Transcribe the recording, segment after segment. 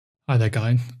Hi there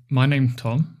guys, my name's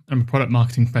Tom. I'm a product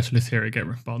marketing specialist here at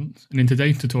GetResponse, and in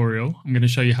today's tutorial I'm going to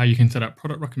show you how you can set up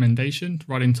product recommendations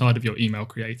right inside of your email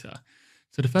creator.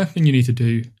 So the first thing you need to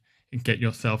do is get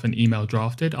yourself an email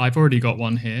drafted. I've already got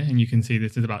one here, and you can see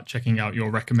this is about checking out your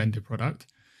recommended product.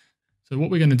 So what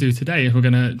we're going to do today is we're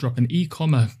going to drop an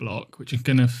e-commerce block, which is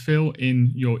going to fill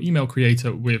in your email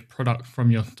creator with products from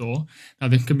your store. Now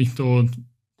this can be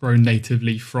grown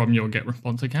natively from your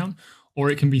GetResponse account, or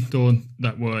it can be stored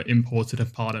that were imported as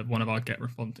part of one of our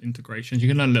GetResponse integrations. You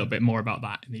can learn a little bit more about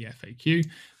that in the FAQ.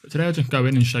 But today I'll just go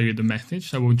in and show you the message.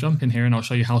 So we'll jump in here and I'll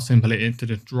show you how simple it is to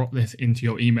just drop this into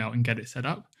your email and get it set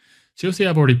up. So you'll see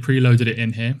I've already preloaded it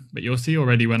in here, but you'll see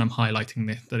already when I'm highlighting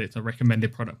this that it's a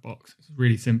recommended product box. It's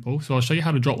really simple. So I'll show you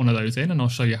how to drop one of those in, and I'll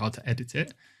show you how to edit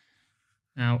it.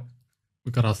 Now,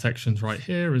 we've got our sections right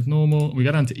here as normal. We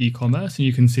go down to e-commerce and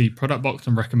you can see product box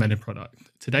and recommended product.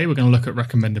 Today we're going to look at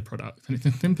recommended product, and it's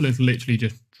as simple as literally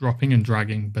just dropping and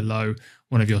dragging below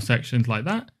one of your sections like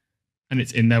that, and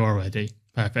it's in there already.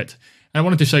 Perfect. And I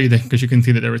wanted to show you this because you can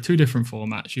see that there are two different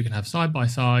formats. You can have side by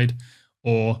side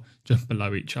or just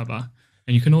below each other.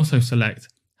 And you can also select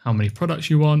how many products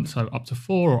you want, so up to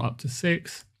 4 or up to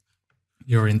 6.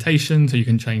 Your orientation, so you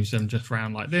can change them just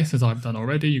around like this, as I've done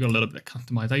already. You've got a little bit of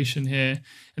customization here,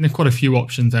 and there's quite a few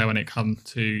options there when it comes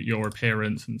to your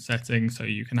appearance and settings, so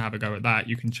you can have a go at that.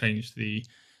 You can change the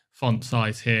font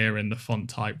size here and the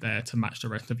font type there to match the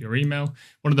rest of your email.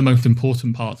 One of the most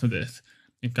important parts of this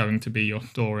is going to be your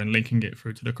store and linking it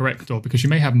through to the correct store, because you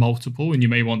may have multiple and you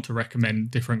may want to recommend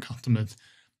different customers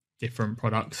different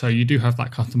products, so you do have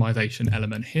that customization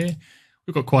element here.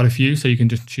 We've got quite a few, so you can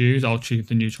just choose. I'll choose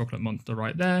the new chocolate monster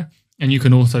right there. And you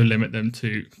can also limit them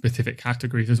to specific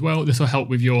categories as well. This will help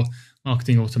with your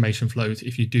marketing automation flows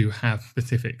if you do have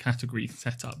specific categories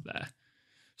set up there.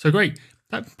 So great,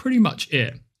 that's pretty much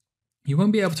it. You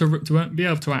won't be able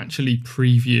to actually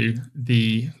preview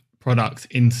the products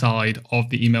inside of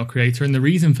the email creator. And the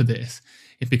reason for this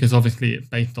is because obviously it's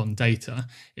based on data.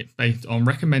 It's based on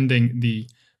recommending the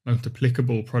most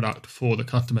applicable product for the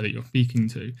customer that you're speaking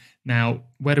to. Now,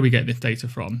 where do we get this data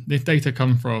from? This data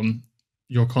comes from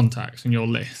your contacts and your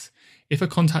lists. If a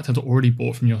contact has already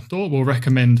bought from your store, we'll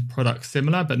recommend products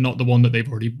similar, but not the one that they've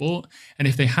already bought. And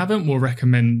if they haven't, we'll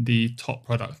recommend the top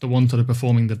product, the ones that are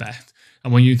performing the best.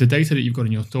 And we'll use the data that you've got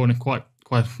in your store, and it's quite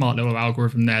a smart little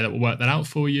algorithm there that will work that out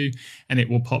for you, and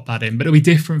it will pop that in. But it'll be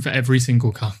different for every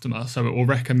single customer. So it will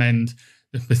recommend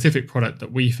the specific product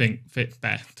that we think fits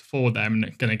best for them, and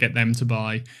it's going to get them to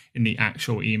buy in the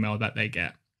actual email that they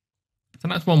get. So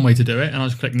that's one way to do it. And I'll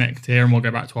just click next here and we'll go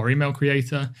back to our email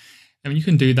creator. And you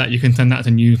can do that. You can send that as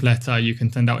a newsletter. You can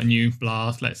send out a news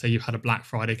blast. Let's say you've had a Black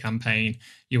Friday campaign.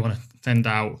 You want to send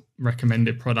out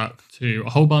recommended product to a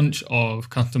whole bunch of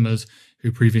customers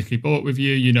who previously bought with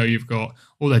you. You know you've got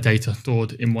all their data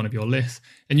stored in one of your lists,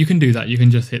 and you can do that. You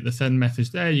can just hit the send message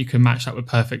there. You can match that with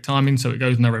perfect timing, so it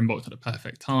goes in their inbox at the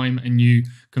perfect time, and you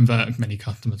convert as many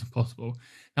customers as possible.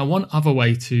 Now, one other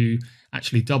way to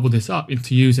actually double this up is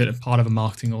to use it as part of a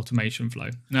marketing automation flow.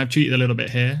 And I've cheated a little bit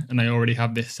here, and I already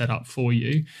have this set up for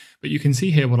you. But you can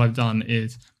see here what I've done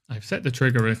is I've set the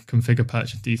trigger as configure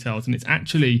purchase details, and it's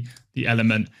actually the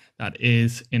element that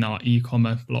is in our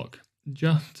e-commerce block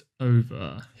just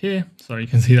over here. So you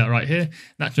can see that right here.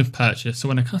 That's just purchase. So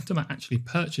when a customer actually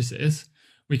purchases,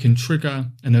 we can trigger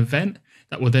an event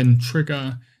that will then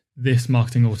trigger this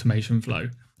marketing automation flow.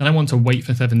 And I want to wait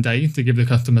for 7 days to give the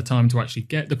customer time to actually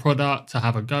get the product, to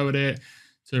have a go at it,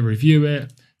 to review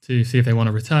it, to see if they want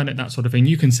to return it, that sort of thing.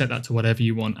 You can set that to whatever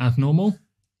you want as normal.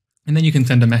 And then you can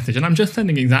send a message. And I'm just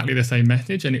sending exactly the same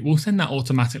message, and it will send that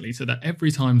automatically, so that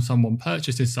every time someone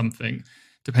purchases something,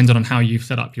 depending on how you've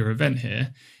set up your event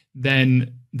here,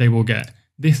 then they will get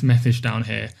this message down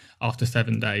here after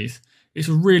 7 days. It's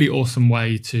a really awesome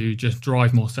way to just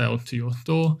drive more sales to your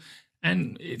store.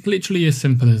 And it's literally as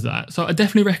simple as that. So I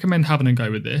definitely recommend having a go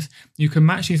with this. You can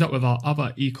match these up with our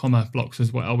other e-commerce blocks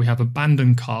as well. We have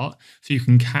abandoned cart, so you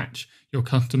can catch your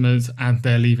customers as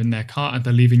they're leaving their cart, as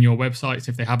they're leaving your websites.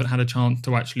 If they haven't had a chance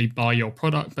to actually buy your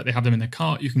product, but they have them in their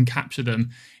cart, you can capture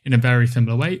them in a very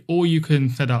similar way. Or you can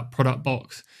set up product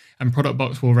box, and product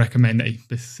box will recommend a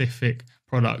specific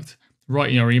product right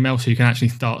in your email, so you can actually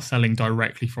start selling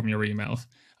directly from your emails.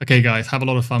 Okay, guys, have a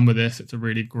lot of fun with this. It's a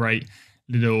really great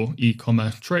little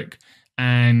e-commerce trick,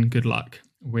 and good luck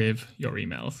with your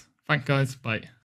emails. Thanks, guys. Bye.